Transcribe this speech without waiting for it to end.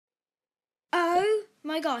Oh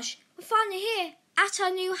my gosh, we're finally here at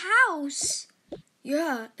our new house.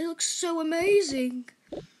 Yeah, it looks so amazing.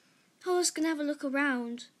 I was gonna have a look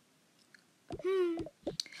around. I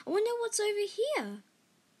wonder what's over here.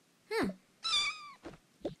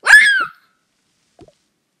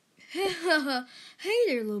 Hey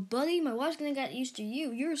there, little buddy. My wife's gonna get used to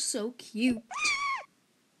you. You're so cute.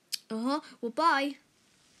 Well, bye.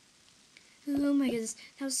 Oh my goodness,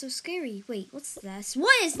 that was so scary. Wait, what's this?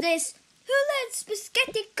 What is this? Who let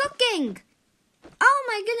spaghetti cooking? Oh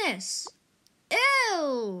my goodness.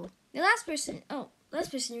 Ew. The last person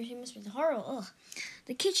here must be horrible. Ugh.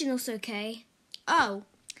 The kitchen looks okay. Oh.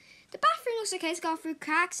 The bathroom looks okay. It's got through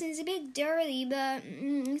cracks and it's a bit dirty, but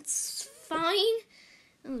it's fine.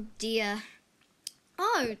 Oh dear.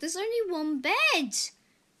 Oh, there's only one bed.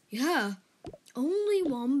 Yeah, only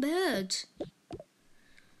one bed.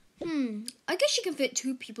 I guess you can fit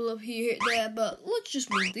 2 people up there, but let's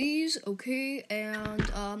just move these, okay? And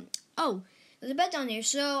oh, there's a bed down here,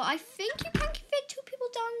 so I think you can fit 2 people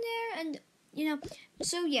down there, and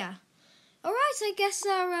so yeah. All right, I guess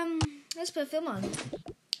let's put a film on.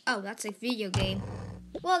 Oh, that's a video game.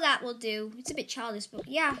 Well, that will do. It's a bit childish, but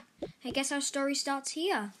yeah, I guess our story starts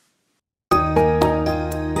here.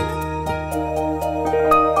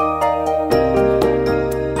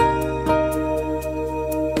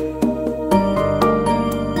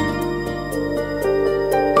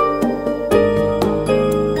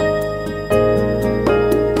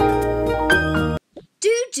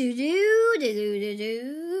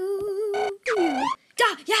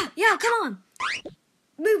 Yeah, come on.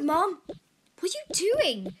 Move, Mom. What are you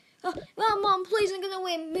doing? Well, Mom, please, I'm gonna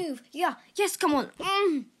win. Move. Yeah, yes, come on.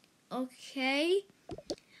 Okay.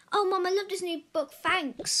 Oh, Mom, I love this new book.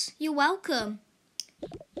 Thanks. You're welcome.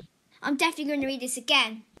 I'm definitely going to read this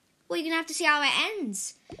again. Well, you're going to have to see how it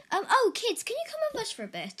ends. Oh, kids, can you come with us for a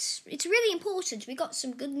bit? It's really important. We got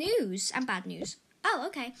some good news and bad news. Oh,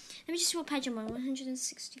 okay. Let me just see what page I'm on.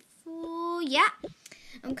 164. Yeah.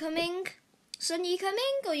 I'm coming. Son, are you coming?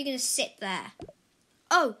 Or are you going to sit there?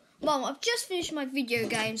 Oh, Mom, I've just finished my video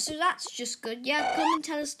game, so that's just good. Yeah, come and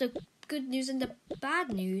tell us the good news and the bad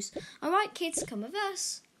news. All right, kids, come with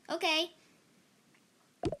us. Okay.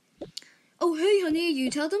 Oh, hey, honey, you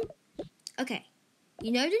tell them. Okay.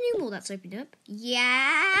 You know the new mall that's opened up?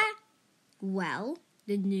 Yeah. Well,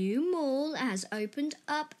 the new mall has opened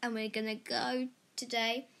up and we're going to go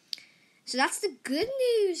today. So that's the good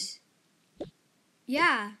news.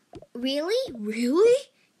 Yeah. Really? Really?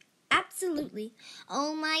 Absolutely.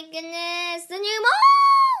 Oh my goodness, the new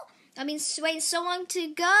mall! I've been waiting so long to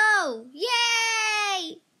go.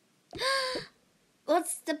 Yay!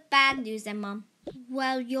 What's the bad news then, Mum?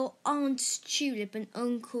 Well, your Aunt Tulip and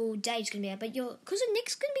Uncle Dave's going to be there, but your Cousin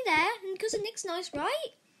Nick's going to be there, and Cousin Nick's nice,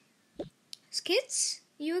 right? Kids,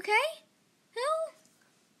 you okay? Hell?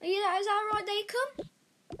 Is that right they come?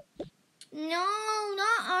 No,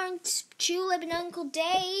 not Aunt Tulip and Uncle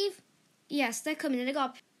Dave. Yes, they're coming, and they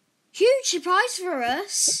got a huge surprise for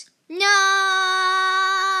us. No!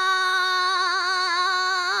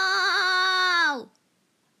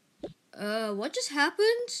 What just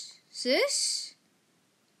happened, sis?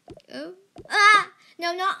 Oh.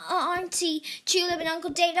 No, not Auntie Tulip and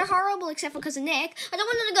Uncle Dave. They're horrible, except for Cousin Nick. I don't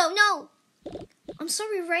want them to go, no! I'm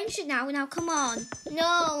sorry, we arranged it now. Now, come on.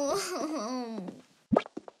 No.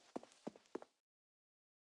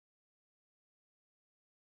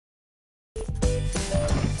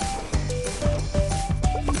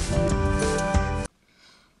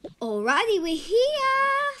 Alrighty, we're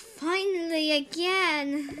here! Finally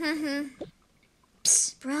again!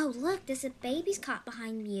 Psst, bro, look, there's a baby's cot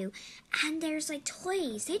behind you. And there's, like,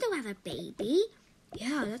 toys. They don't have a baby.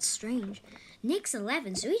 Yeah, that's strange. Nick's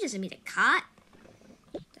 11, so he doesn't need a cot.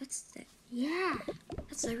 Yeah,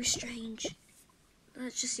 that's very strange.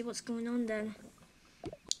 Let's just see what's going on then.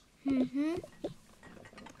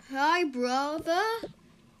 Hi, brother.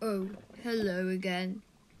 Oh, hello again.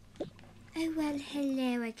 Oh, well,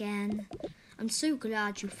 hello again. I'm so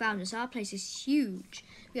glad you found us. Our place is huge.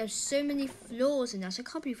 We have so many floors in us. I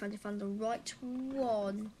can't believe I found the right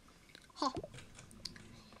one. Ha.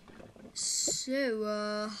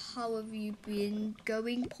 So, how have you been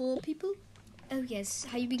going, poor people? Oh, yes.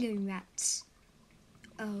 How you been going, rats?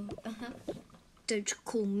 Oh, Don't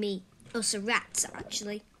call me. Also, rats,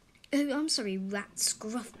 actually. Oh, I'm sorry, rats,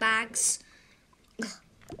 scruff bags. Ugh,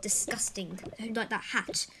 disgusting. I don't like that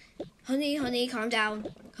hat. Honey, calm down.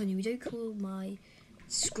 Honey, we don't call my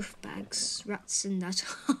scruff bags rats and that.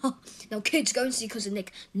 Now, kids, go and see Cousin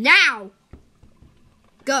Nick. Now!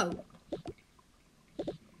 Go.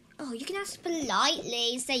 Oh, you can ask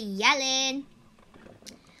politely. Stay yelling.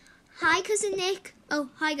 Hi, Cousin Nick. Oh,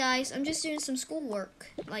 hi, guys. I'm just doing some schoolwork,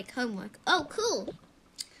 like homework. Oh, cool.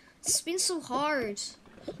 It's been so hard.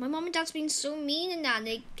 My mom and dad's been so mean and that.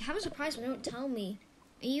 They have a surprise but don't tell me.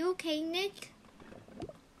 Are you okay, Nick?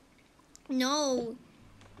 No.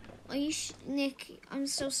 Are you Nick? I'm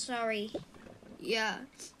so sorry. Yeah.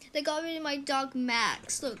 They got rid of my dog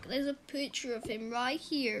Max. Look, there's a picture of him right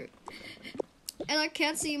here. And I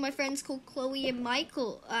can't see my friends called Chloe and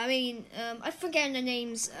Michael. I'm forgetting their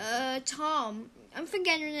names. Tom. I'm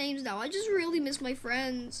forgetting their names now. I just really miss my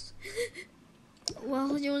friends.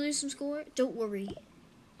 Well, you want to do some schoolwork? Don't worry.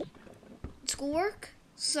 Schoolwork?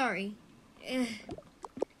 Sorry.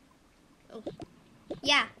 Oh.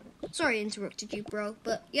 Yeah. Sorry I interrupted you, bro.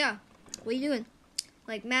 But yeah. What are you doing?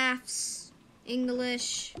 Like maths,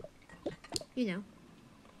 English, you know.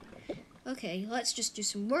 Okay, let's just do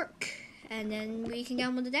some work. And then we can get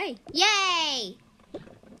on with the day. Yay!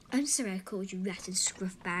 I'm sorry I called you rat and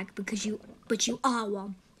scruff bag but you are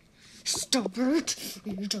one. Stop it!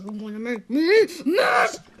 You don't want to make me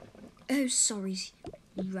mad! Oh, sorry,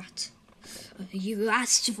 rat. You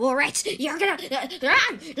asked for it! You're gonna... let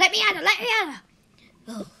me out! Let me out!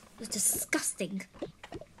 Oh, that's disgusting.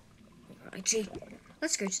 Righty,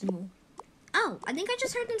 let's go to the mall. Oh, I think I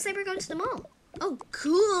just heard them say we're going to the mall. Oh,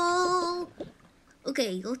 cool!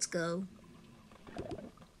 Okay, let's go.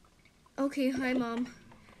 Okay, hi, Mom.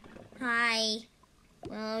 Hi.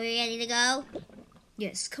 Well, are we ready to go?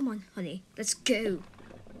 Yes, come on, honey. Let's go.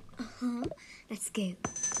 Uh-huh. Let's go.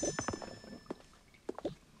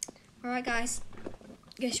 Alright, guys.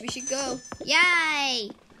 Guess we should go.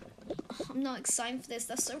 Yay! Oh, I'm not excited for this.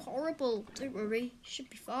 That's so horrible. Don't worry. Should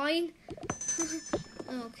be fine.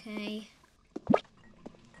 Okay.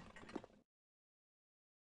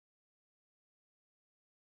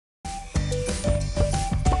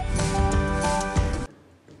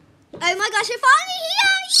 Oh my gosh, we're finally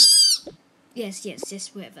here! Yes,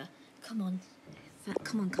 whatever. Come on.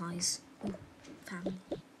 Come on, guys. Oh, family.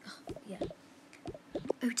 Oh, yeah.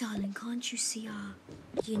 Oh, darling, can't you see our,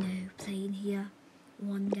 playing here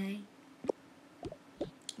one day?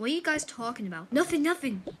 What are you guys talking about?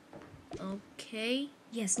 Nothing. Okay.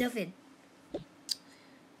 Yes, nothing.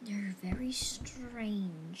 They're very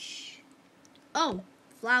strange. Oh,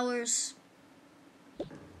 flowers.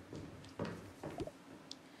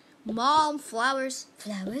 Mom, flowers.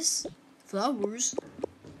 Flowers?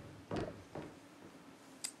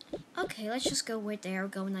 Okay, let's just go where they're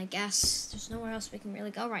going, I guess. There's nowhere else we can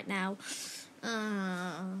really go right now.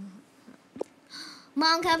 Mom,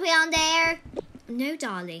 can I play on there? No,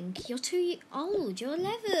 darling. You're too old. You're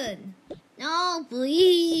 11. No,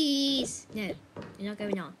 please. No, you're not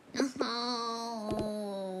going on.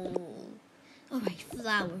 Oh. Alright,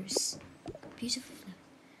 flowers. Beautiful flowers.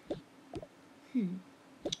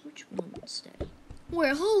 Which ones though?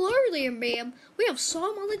 Well, hello there, ma'am. We have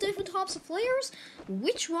so many different types of flowers.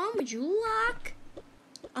 Which one would you like?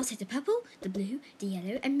 I'll take the purple, the blue, the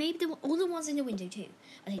yellow, and maybe all the ones in the window too.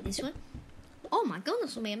 I'll take this one. Oh my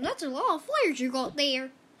goodness, ma'am, that's a lot of flowers you got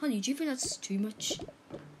there. Honey, do you think that's too much?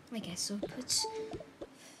 I guess I'll put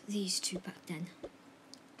these two back then.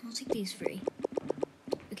 I'll take these three.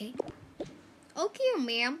 Okay. Okay,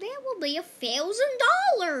 ma'am, that will be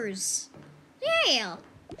 $1,000. Yeah.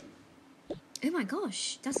 Oh my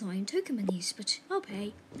gosh, that's not in Toca menus, but I'll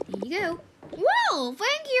pay. Here you go. Whoa,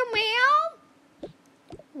 thank you, ma'am.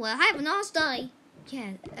 Well, have a nice day.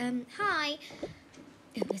 Yeah, hi.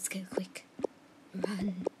 Oh, let's go quick.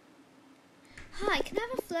 Run. Hi, can I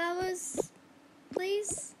have flowers,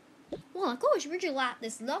 please? Oh my gosh, would you like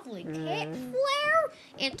this lovely cat flower?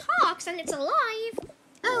 It talks and it's alive.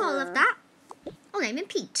 Oh, I love that. I'll name him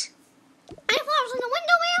Pete. Any flowers in the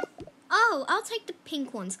window, ma'am? Oh, I'll take the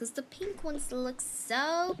pink ones because the pink ones look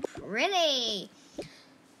so pretty.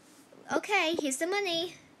 Okay, here's the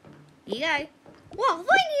money. Here you go. Whoa,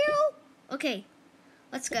 thank you. Okay,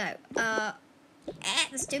 let's go.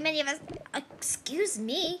 There's too many of us. Excuse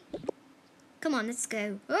me. Come on, let's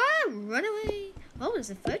go. Oh, run away. Oh, there's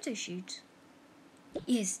a photo shoot.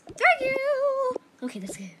 Yes, thank you. Okay,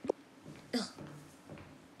 let's go. Ugh.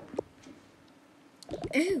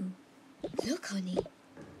 Oh, look, honey.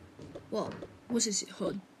 What is it,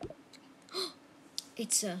 hon?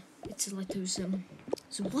 It's like those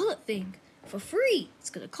it's a wallet thing for free. It's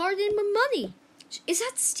got a card in my money. Is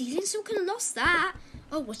that stealing? Someone could have lost that.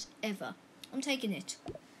 Oh, whatever. I'm taking it.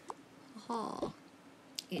 Aha.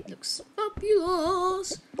 It looks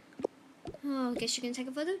fabulous. Oh, I guess you're gonna take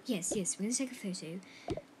a photo? Yes, we're gonna take a photo.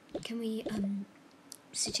 Can we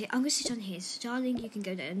sit here? I'm gonna sit on here. So, darling, you can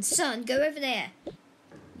go there. And son, go over there.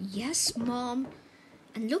 Yes, Mom.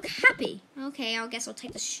 and look happy. Okay, I guess I'll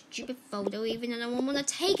take the stupid photo even though I don't want to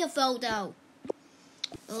take a photo.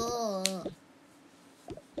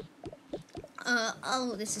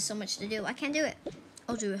 Oh, this is so much to do. I can't do it.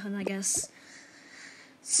 I'll do it, hun, I guess.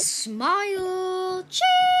 Smile. Cheese.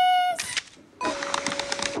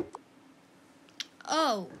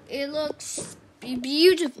 Oh, it looks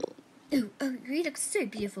beautiful. Oh, it really looks so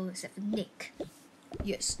beautiful except for Nick.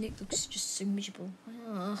 Yes, Nick looks just so miserable.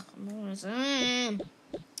 Oh,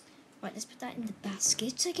 right, let's put that in the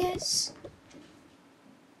basket, I guess.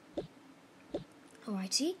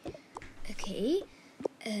 Alrighty. Okay.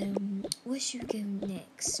 Where should we go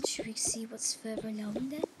next? Should we see what's further along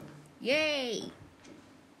then? Yay!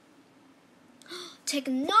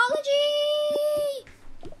 Technology!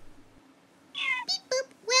 Beep boop.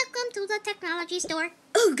 Welcome to the technology store.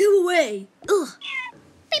 Oh, go away! Ugh.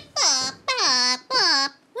 Beep boop, boop,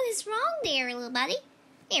 boop. What is wrong there, little buddy?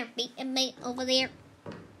 There, beep and mate over there.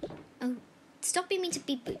 Oh, stop being mean to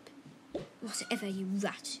beep boop. Whatever, you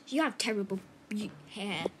rat. You have terrible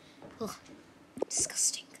hair. Ugh.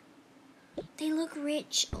 Disgusting. They look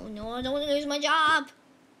rich. Oh no, I don't want to lose my job.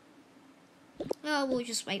 Oh, we'll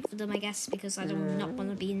just wait for them, I guess, because I do not want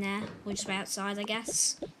to be in there. We'll just wait outside, I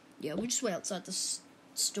guess. Yeah, we'll just wait outside the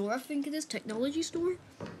store, I think it is. Technology store.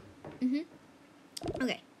 Okay.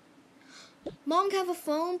 Mom, can I have a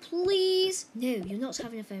phone, please? No, you're not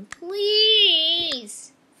having a phone.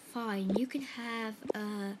 Please. Fine, you can have,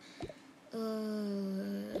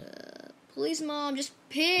 please, Mom, just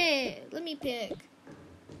pick. Let me pick.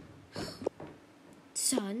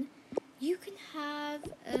 Son, you can have,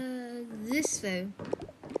 this phone.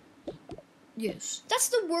 Yes. That's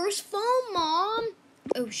the worst phone, Mom.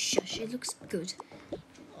 Oh, shush, it looks good.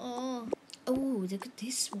 Oh, look at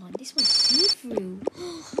this one. This one's see-through.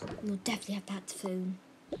 We'll definitely have that phone.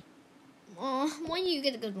 Oh, why don't you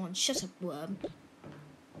get a good one? Shut up, worm.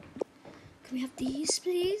 Can we have these,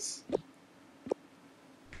 please?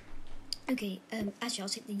 Okay, actually, I'll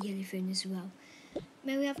take the yellow phone as well.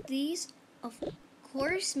 May we have these? Of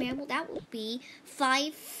course, ma'am. Well, that will be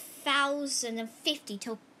 5,050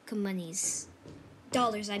 token monies.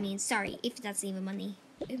 Dollars, I mean. Sorry, if that's even money.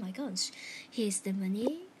 Oh my gosh. Here's the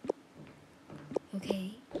money.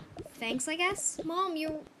 Okay. Thanks, I guess. Mom,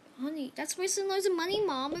 honey, that's wasting loads of money,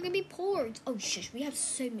 Mom. We're gonna be poor. Oh, shush. We have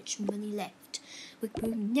so much money left.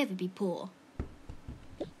 We'll never be poor.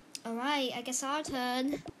 Alright, I guess our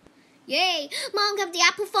turn. Yay! Mom, got the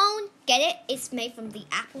Apple phone? Get it? It's made from the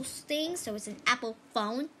Apple thing, so it's an Apple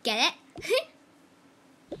phone. Get it?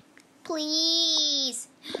 Please.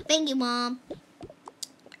 Thank you, Mom.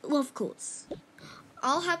 Well, of course.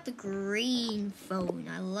 I'll have the green phone.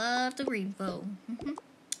 I love the green phone.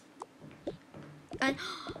 And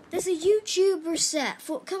there's a YouTuber set.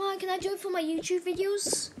 Come on, can I do it for my YouTube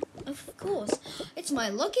videos? Of course. It's my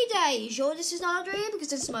lucky day. You sure this is not a dream? Because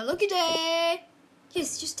this is my lucky day.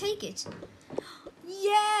 Yes, just take it.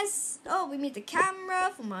 Yes! Oh, we made the camera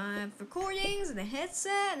for my recordings and the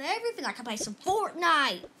headset and everything. I can play some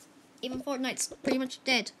Fortnite. Even Fortnite's pretty much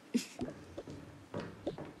dead.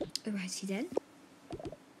 Alrighty then.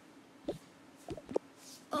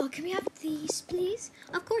 Oh, can we have these, please?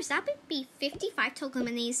 Of course, that would be 55 token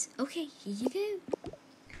monies. Okay, here you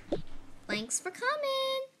go. Thanks for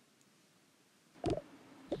coming.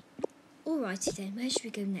 Alrighty then, where should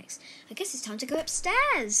we go next? I guess it's time to go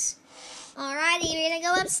upstairs. Alrighty, we're gonna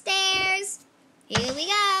go upstairs. Here we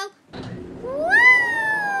go. Woo!